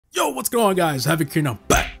Yo, what's going on, guys? HaVoC here now,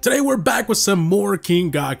 back. Today we're back with some more King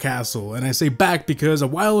God Castle, and I say back because a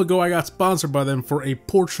while ago I got sponsored by them for a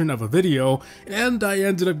portion of a video, and I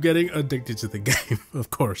ended up getting addicted to the game, of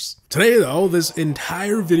course. Today though, this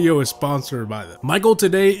entire video is sponsored by them. My goal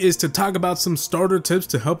today is to talk about some starter tips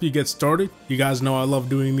to help you get started. You guys know I love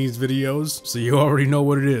doing these videos, so you already know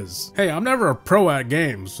what it is. Hey, I'm never a pro at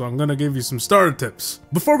games, so I'm gonna give you some starter tips.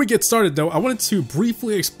 Before we get started though, I wanted to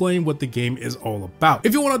briefly explain what the game is all about.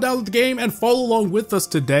 If you want to download the game and follow along with us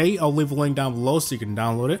today, I'll leave a link down below so you can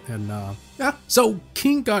download it. And yeah. So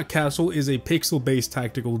King God Castle is a pixel-based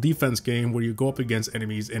tactical defense game where you go up against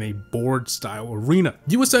enemies in a board-style arena.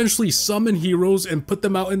 You essentially summon heroes and put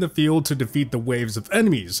them out in the field to defeat the waves of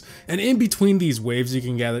enemies. And in between these waves, you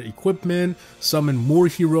can gather equipment, summon more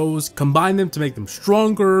heroes, combine them to make them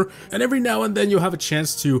stronger, and every now and then you'll have a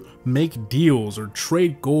chance to make deals or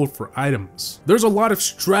trade gold for items. There's a lot of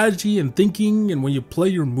strategy and thinking, and when you play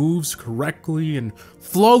your moves correctly and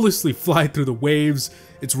flawlessly fly through the waves,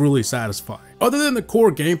 it's really satisfying. Other than the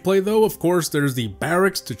core gameplay though, of course, there's the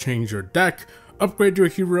barracks to change your deck, upgrade your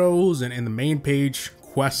heroes, and in the main page,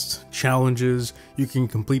 quests, challenges, you can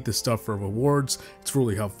complete this stuff for rewards. It's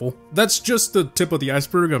really helpful. That's just the tip of the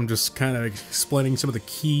iceberg. I'm just kind of explaining some of the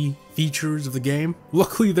key features of the game.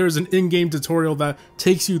 Luckily, there's an in-game tutorial that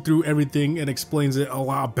takes you through everything and explains it a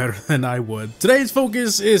lot better than I would. Today's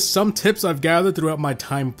focus is some tips I've gathered throughout my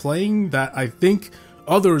time playing that I think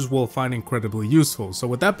others will find incredibly useful. So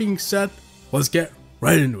with that being said, let's get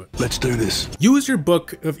right into it. Let's do this. Use your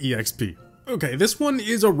book of EXP. Okay, this one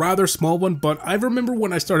is a rather small one, but I remember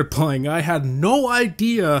when I started playing, I had no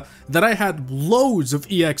idea that I had loads of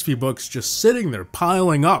EXP books just sitting there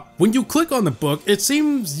piling up. When you click on the book, it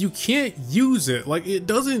seems you can't use it, like it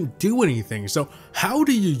doesn't do anything. So how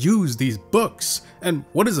do you use these books? And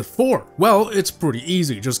what is it for? Well, it's pretty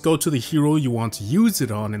easy. Just go to the hero you want to use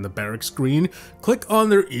it on in the barrack screen, click on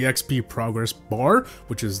their EXP progress bar,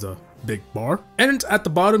 which is the big bar, and at the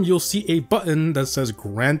bottom you'll see a button that says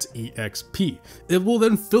grant EXP. It will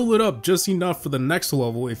then fill it up just enough for the next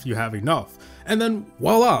level if you have enough. And then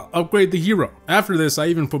voila, upgrade the hero. After this, I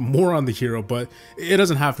even put more on the hero, but it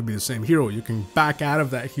doesn't have to be the same hero. You can back out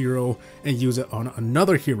of that hero and use it on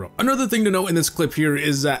another hero. Another thing to note in this clip here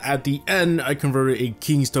is that at the end, I converted a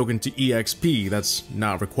King's token to EXP. That's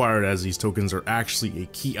not required as these tokens are actually a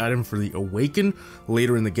key item for the Awaken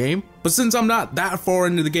later in the game. But since I'm not that far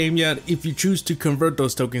into the game yet, if you choose to convert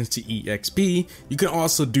those tokens to EXP, you can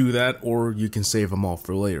also do that, or you can save them all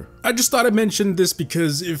for later. I just thought I'd mention this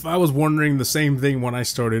because if I was wondering the same thing when I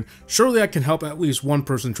started, surely I can help at least one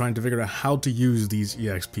person trying to figure out how to use these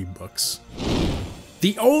EXP books.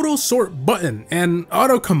 The auto sort button and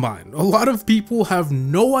auto combine. A lot of people have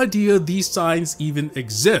no idea these signs even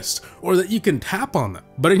exist or that you can tap on them.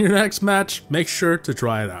 But in your next match, make sure to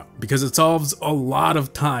try it out because it solves a lot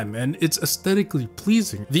of time and it's aesthetically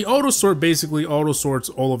pleasing. The auto sort basically auto sorts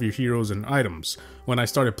all of your heroes and items. When I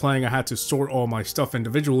started playing, I had to sort all my stuff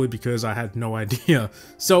individually because I had no idea.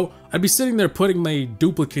 So I'd be sitting there putting my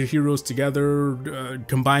duplicate heroes together,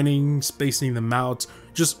 combining, spacing them out,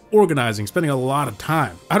 just organizing, spending a lot of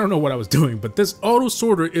time. I don't know what I was doing, but this auto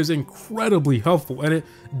sorter is incredibly helpful and it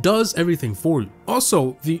does everything for you.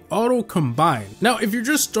 Also, the auto combine. Now, if you're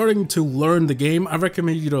just starting to learn the game, I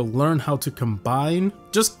recommend you to learn how to combine.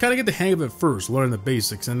 Just kind of get the hang of it first, learn the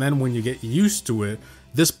basics, and then when you get used to it,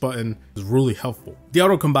 this button is really helpful. The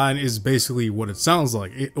auto combine is basically what it sounds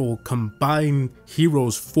like. It will combine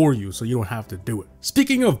heroes for you so you don't have to do it.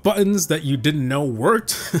 Speaking of buttons that you didn't know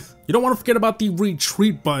worked, you don't want to forget about the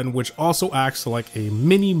retreat button, which also acts like a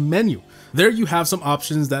mini menu. There you have some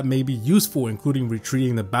options that may be useful, including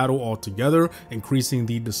retreating the battle altogether, increasing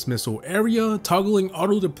the dismissal area, toggling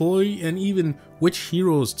auto deploy, and even which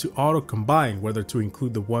heroes to auto combine, whether to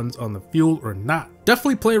include the ones on the field or not.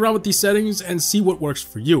 Definitely play around with these settings and see what works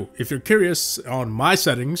for you. If you're curious on my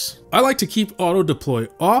settings, I like to keep auto deploy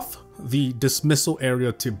off, the dismissal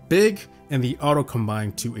area to big, and the auto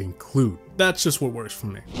combine to include. That's just what works for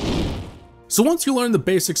me. So once you learn the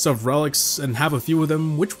basics of relics and have a few of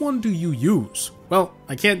them, which one do you use? Well,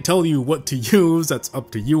 I can't tell you what to use, that's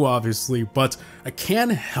up to you obviously, but I can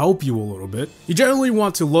help you a little bit. You generally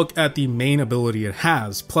want to look at the main ability it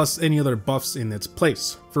has, plus any other buffs in its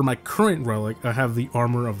place. For my current relic, I have the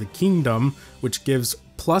Armor of the Kingdom, which gives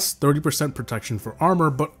plus 30% protection for armor,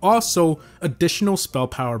 but also additional spell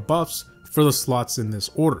power buffs for the slots in this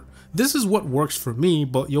order. This is what works for me,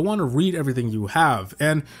 but you'll want to read everything you have.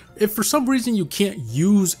 And if for some reason you can't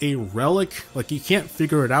use a relic, like you can't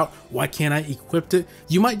figure it out, why can't I equip it?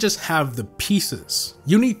 You might just have the pieces.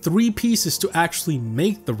 You need 3 pieces to actually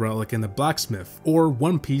make the relic in the blacksmith, or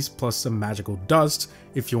 1 piece plus some magical dust,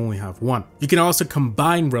 if you only have one. You can also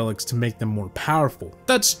combine relics to make them more powerful.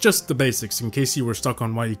 That's just the basics in case you were stuck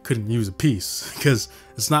on why you couldn't use a piece, because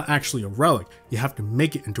it's not actually a relic, you have to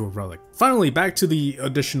make it into a relic. Finally, back to the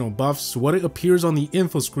additional buffs, what it appears on the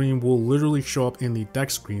info screen will literally show up in the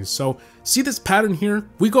deck screen. So see this pattern here?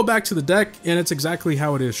 We go back to the deck and it's exactly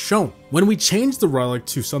how it is shown. When we change the relic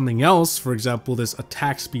to something else, for example this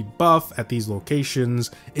attack speed buff at these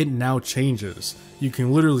locations, it now changes. You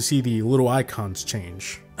can literally see the little icons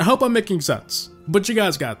change. I hope I'm making sense, but you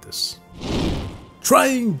guys got this.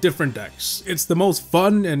 Trying different decks. It's the most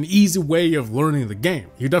fun and easy way of learning the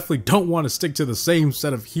game. You definitely don't want to stick to the same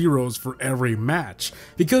set of heroes for every match,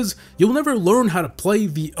 because you'll never learn how to play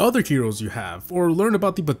the other heroes you have, or learn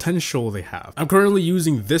about the potential they have. I'm currently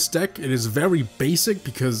using this deck. It is very basic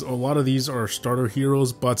because a lot of these are starter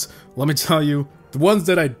heroes, but let me tell you, the ones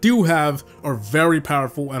that I do have are very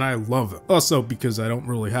powerful and I love them. Also because I don't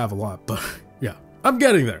really have a lot, but yeah. I'm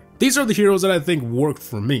getting there. These are the heroes that I think work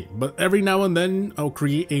for me, but every now and then I'll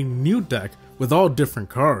create a new deck with all different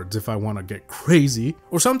cards if I want to get crazy,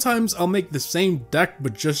 or sometimes I'll make the same deck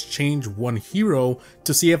but just change one hero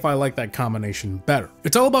to see if I like that combination better.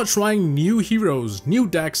 It's all about trying new heroes, new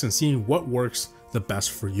decks, and seeing what works the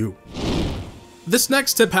best for you. This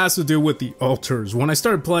next tip has to do with the altars. When I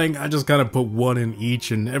started playing, I just kind of put one in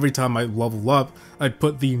each, and every time I level up, I'd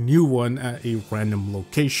put the new one at a random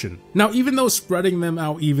location. Now, even though spreading them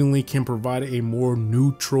out evenly can provide a more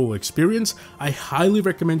neutral experience, I highly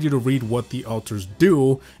recommend you to read what the altars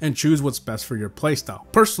do and choose what's best for your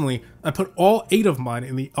playstyle. Personally, I put all 8 of mine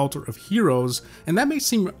in the altar of heroes, and that may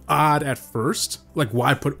seem odd at first, like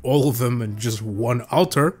why put all of them in just one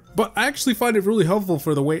altar? But I actually find it really helpful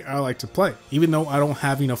for the way I like to play, even though I don't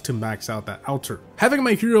have enough to max out that altar. Having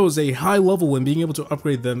my heroes a high level and being able to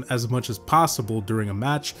upgrade them as much as possible during a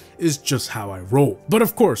match is just how I roll. But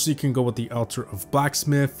of course, you can go with the altar of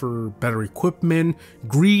blacksmith for better equipment,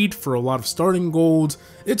 greed for a lot of starting gold.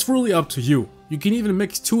 It's really up to you. You can even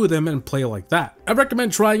mix 2 of them and play like that. I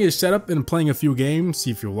recommend trying a setup and playing a few games,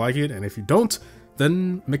 see if you like it, and if you don't,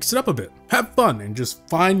 then mix it up a bit. Have fun and just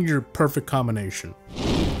find your perfect combination.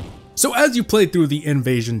 So as you play through the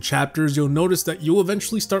invasion chapters, you'll notice that you'll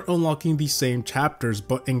eventually start unlocking the same chapters,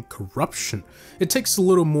 but in corruption. It takes a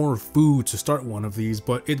little more food to start one of these,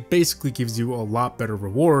 but it basically gives you a lot better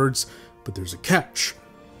rewards, but there's a catch.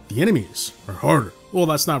 The enemies are harder. Well,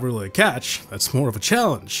 that's not really a catch, that's more of a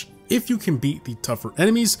challenge. If you can beat the tougher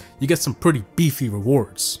enemies, you get some pretty beefy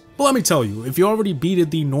rewards. But let me tell you, if you already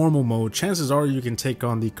beated the normal mode, chances are you can take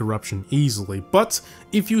on the corruption easily. But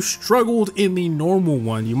if you struggled in the normal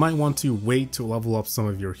one, you might want to wait to level up some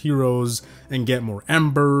of your heroes and get more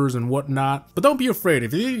embers and whatnot. But don't be afraid,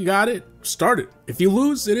 if you got it, start it. If you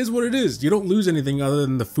lose, it is what it is. You don't lose anything other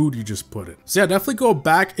than the food you just put in. So yeah, definitely go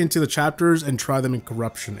back into the chapters and try them in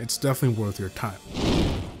corruption. It's definitely worth your time.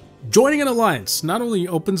 Joining an alliance not only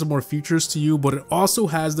opens more features to you, but it also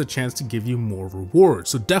has the chance to give you more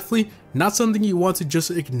rewards, so definitely not something you want to just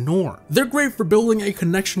ignore. They're great for building a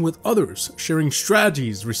connection with others, sharing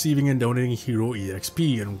strategies, receiving and donating hero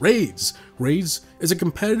EXP, and raids. Raids is a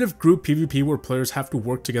competitive group PvP where players have to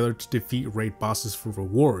work together to defeat raid bosses for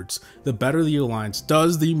rewards. The better the alliance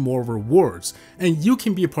does, the more rewards, and you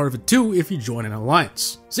can be a part of it too if you join an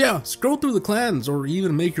alliance. So yeah, scroll through the clans or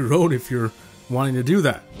even make your own if you're wanting to do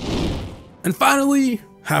that. And finally,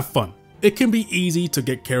 have fun. It can be easy to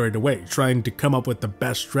get carried away, trying to come up with the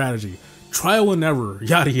best strategy. Trial and error,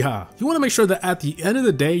 yada yada. You want to make sure that at the end of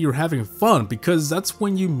the day, you're having fun, because that's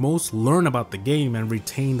when you most learn about the game and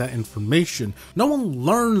retain that information. No one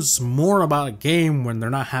learns more about a game when they're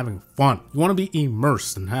not having fun. You want to be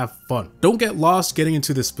immersed and have fun. Don't get lost getting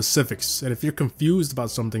into the specifics, and if you're confused about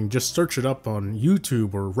something, just search it up on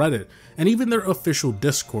YouTube or Reddit, and even their official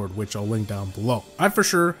Discord, which I'll link down below. I for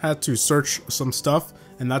sure had to search some stuff,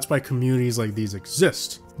 and that's why communities like these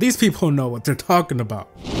exist. These people know what they're talking about.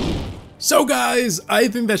 So guys, I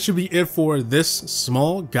think that should be it for this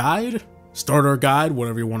small guide, starter guide,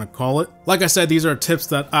 whatever you want to call it. Like I said, these are tips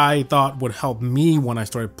that I thought would help me when I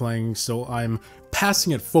started playing, so I'm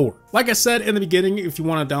passing it forward. Like I said in the beginning, if you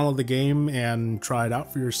want to download the game and try it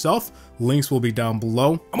out for yourself, links will be down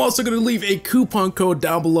below. I'm also going to leave a coupon code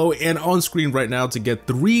down below and on screen right now to get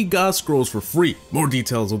 3 God Scrolls for free. More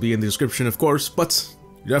details will be in the description, of course, but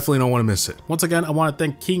you definitely don't want to miss it. Once again, I want to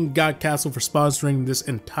thank King God Castle for sponsoring this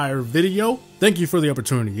entire video. Thank you for the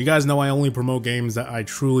opportunity. You guys know I only promote games that I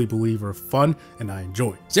truly believe are fun and I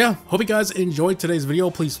enjoy. So yeah, hope you guys enjoyed today's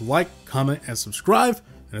video. Please like, comment, and subscribe.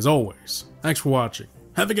 And as always, thanks for watching.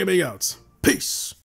 Have a good day out. Peace.